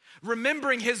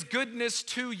 Remembering his goodness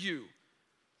to you.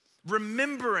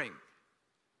 Remembering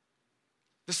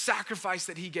the sacrifice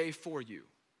that he gave for you.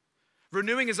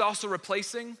 Renewing is also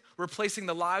replacing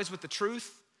the lies with the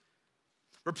truth.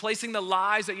 Replacing the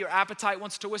lies that your appetite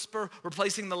wants to whisper,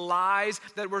 replacing the lies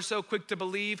that we're so quick to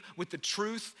believe with the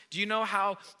truth. Do you know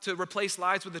how to replace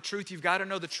lies with the truth? You've got to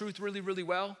know the truth really, really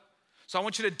well. So I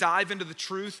want you to dive into the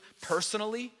truth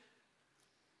personally.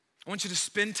 I want you to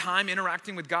spend time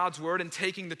interacting with God's word and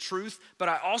taking the truth, but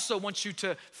I also want you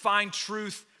to find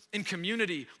truth in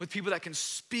community with people that can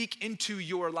speak into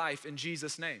your life in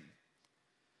Jesus' name.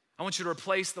 I want you to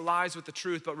replace the lies with the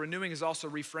truth, but renewing is also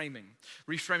reframing.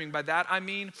 Reframing, by that I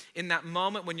mean in that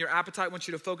moment when your appetite wants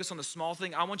you to focus on the small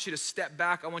thing, I want you to step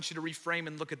back, I want you to reframe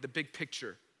and look at the big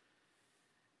picture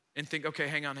and think, okay,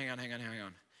 hang on.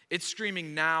 It's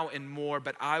screaming now and more,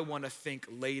 but I want to think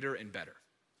later and better.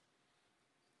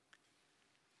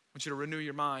 I want you to renew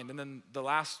your mind. And then the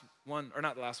last one, or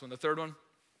not the last one, the third one,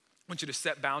 I want you to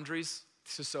set boundaries.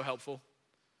 This is so helpful.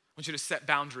 I want you to set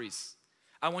boundaries.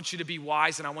 I want you to be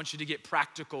wise and I want you to get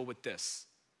practical with this.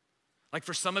 Like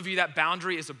for some of you, that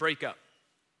boundary is a breakup.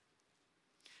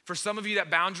 For some of you,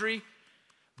 that boundary,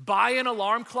 buy an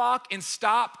alarm clock and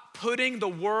stop putting the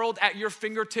world at your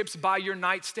fingertips by your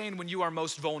nightstand when you are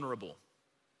most vulnerable.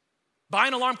 Buy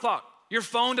an alarm clock. Your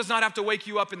phone does not have to wake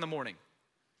you up in the morning.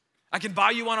 I can buy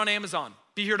you one on Amazon.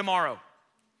 Be here tomorrow.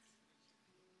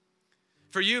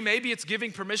 For you, maybe it's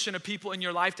giving permission to people in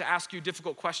your life to ask you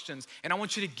difficult questions. And I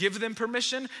want you to give them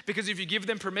permission, because if you give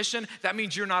them permission, that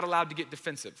means you're not allowed to get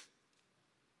defensive.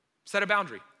 Set a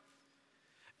boundary.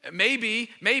 Maybe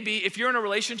if you're in a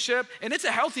relationship, and it's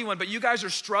a healthy one, but you guys are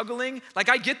struggling, like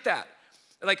I get that.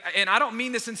 Like, and I don't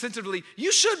mean this insensitively,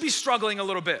 you should be struggling a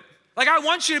little bit. Like I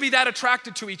want you to be that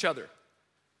attracted to each other.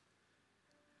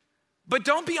 But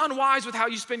don't be unwise with how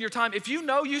you spend your time. If you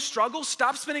know you struggle,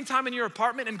 stop spending time in your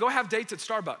apartment and go have dates at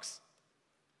Starbucks.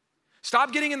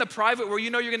 Stop getting in the private where you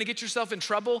know you're gonna get yourself in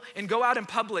trouble and go out in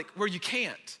public where you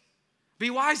can't. Be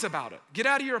wise about it. Get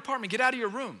out of your apartment, get out of your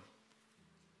room.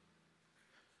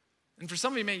 And for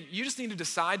some of you, man, you just need to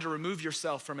decide to remove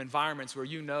yourself from environments where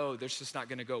you know there's just not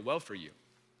gonna go well for you.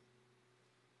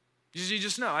 You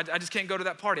just know, I just can't go to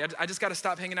that party. I just gotta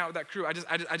stop hanging out with that crew.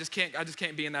 I just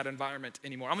can't be in that environment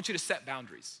anymore. I want you to set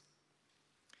boundaries.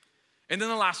 And then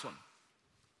the last one,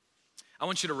 I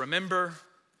want you to remember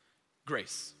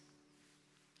grace.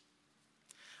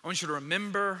 I want you to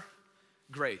remember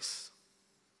grace.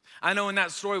 I know in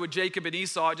that story with Jacob and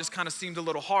Esau, it just kind of seemed a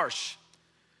little harsh.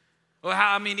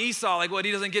 Well, Esau, like what,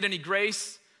 he doesn't get any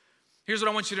grace? Here's what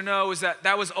I want you to know is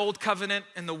that was old covenant,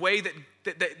 and the way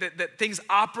that things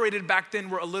operated back then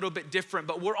were a little bit different,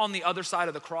 but we're on the other side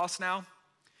of the cross now.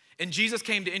 And Jesus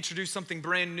came to introduce something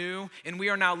brand new, and we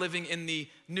are now living in the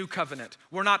new covenant.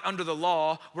 We're not under the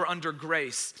law, we're under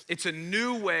grace. It's a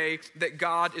new way that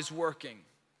God is working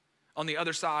on the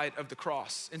other side of the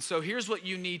cross. And so here's what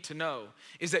you need to know,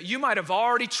 is that you might have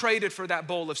already traded for that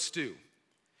bowl of stew.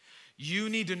 You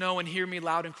need to know and hear me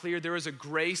loud and clear, there is a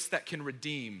grace that can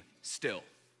redeem still.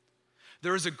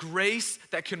 There is a grace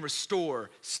that can restore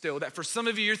still. That for some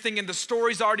of you, you're thinking the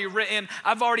story's already written,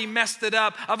 I've already messed it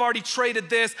up, I've already traded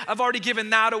this, I've already given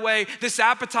that away, this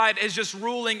appetite is just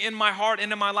ruling in my heart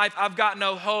and in my life, I've got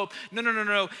no hope.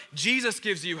 No. Jesus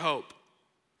gives you hope.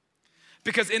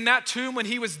 Because in that tomb when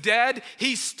he was dead,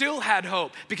 he still had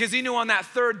hope because he knew on that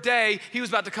third day he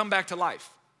was about to come back to life.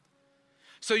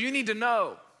 So you need to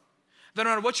know that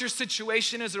no matter what your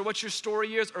situation is or what your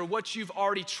story is or what you've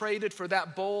already traded for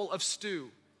that bowl of stew,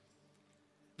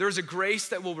 there's a grace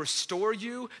that will restore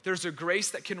you. There's a grace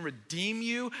that can redeem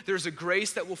you. There's a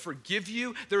grace that will forgive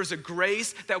you. There's a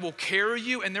grace that will carry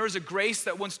you. And there is a grace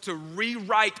that wants to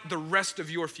rewrite the rest of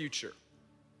your future.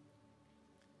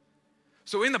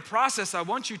 So in the process, I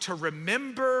want you to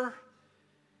remember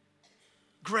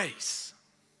grace.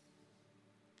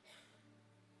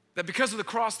 That because of the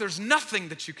cross, there's nothing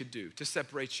that you could do to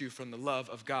separate you from the love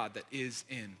of God that is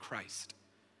in Christ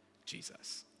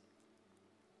Jesus.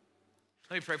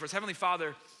 Let me pray for us. Heavenly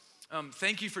Father,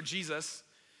 thank you for Jesus.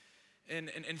 And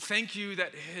thank you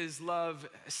that his love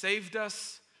saved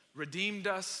us, redeemed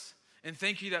us. And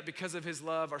thank you that because of his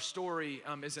love, our story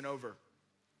isn't over.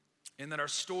 And that our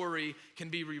story can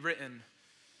be rewritten.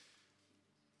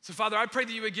 So Father, I pray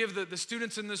that you would give the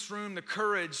students in this room the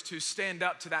courage to stand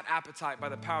up to that appetite by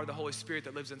the power of the Holy Spirit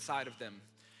that lives inside of them.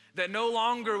 That no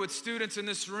longer would students in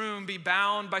this room be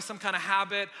bound by some kind of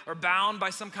habit or bound by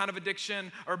some kind of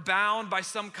addiction or bound by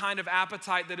some kind of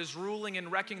appetite that is ruling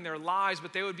and wrecking their lives,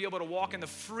 but they would be able to walk in the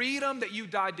freedom that you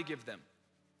died to give them.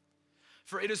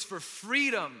 For it is for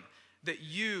freedom that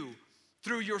you,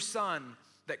 through your Son,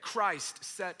 that Christ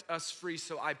set us free.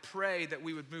 So I pray that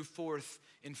we would move forth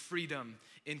in freedom,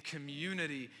 in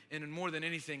community, and in more than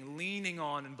anything, leaning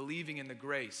on and believing in the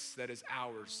grace that is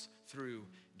ours through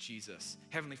Jesus.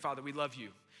 Heavenly Father, we love you,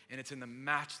 and it's in the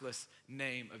matchless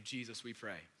name of Jesus we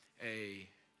pray. Amen.